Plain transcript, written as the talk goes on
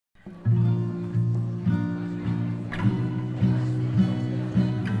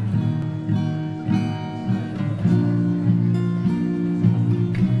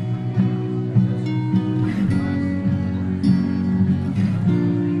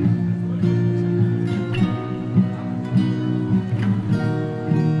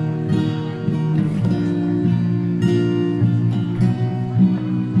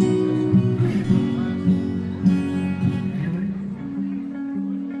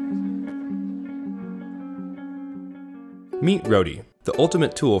Meet Roadie, the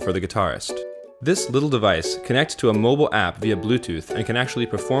ultimate tool for the guitarist. This little device connects to a mobile app via Bluetooth and can actually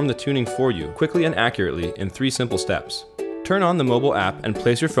perform the tuning for you quickly and accurately in 3 simple steps. Turn on the mobile app and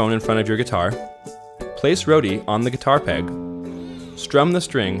place your phone in front of your guitar. Place Roadie on the guitar peg. Strum the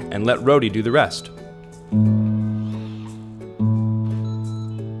string and let Roadie do the rest.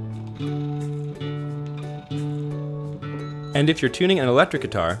 And if you're tuning an electric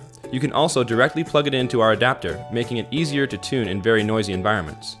guitar, you can also directly plug it into our adapter, making it easier to tune in very noisy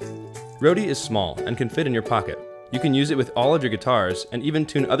environments. Roadie is small and can fit in your pocket. You can use it with all of your guitars and even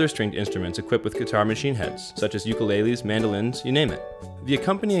tune other stringed instruments equipped with guitar machine heads, such as ukuleles, mandolins, you name it. The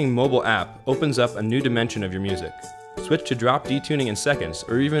accompanying mobile app opens up a new dimension of your music. Switch to drop D tuning in seconds,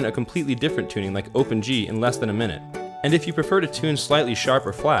 or even a completely different tuning like open G in less than a minute. And if you prefer to tune slightly sharp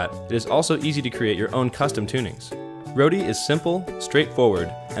or flat, it is also easy to create your own custom tunings. Roadie is simple, straightforward,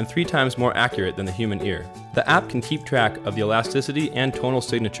 and 3 times more accurate than the human ear. The app can keep track of the elasticity and tonal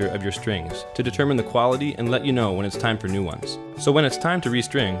signature of your strings to determine the quality and let you know when it's time for new ones. So when it's time to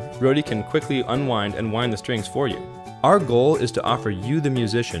restring, Roadie can quickly unwind and wind the strings for you. Our goal is to offer you, the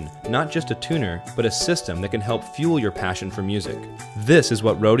musician, not just a tuner, but a system that can help fuel your passion for music. This is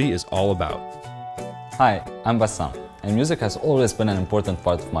what Roadie is all about. Hi, I'm Bassam, and music has always been an important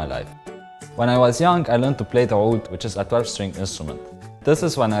part of my life. When I was young, I learned to play the oud, which is a 12-string instrument. This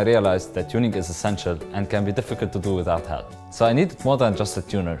is when I realized that tuning is essential and can be difficult to do without help. So I needed more than just a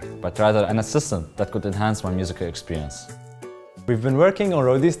tuner, but rather an assistant that could enhance my musical experience. We've been working on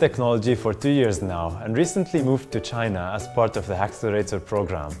Roadie's technology for 2 years now and recently moved to China as part of the Accelerator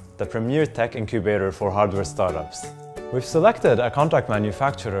program, the premier tech incubator for hardware startups. We've selected a contract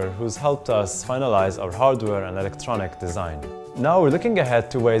manufacturer who's helped us finalize our hardware and electronic design. Now we're looking ahead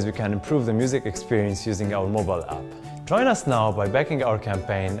to ways we can improve the music experience using our mobile app. Join us now by backing our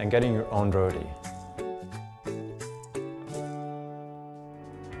campaign and getting your own Roadie.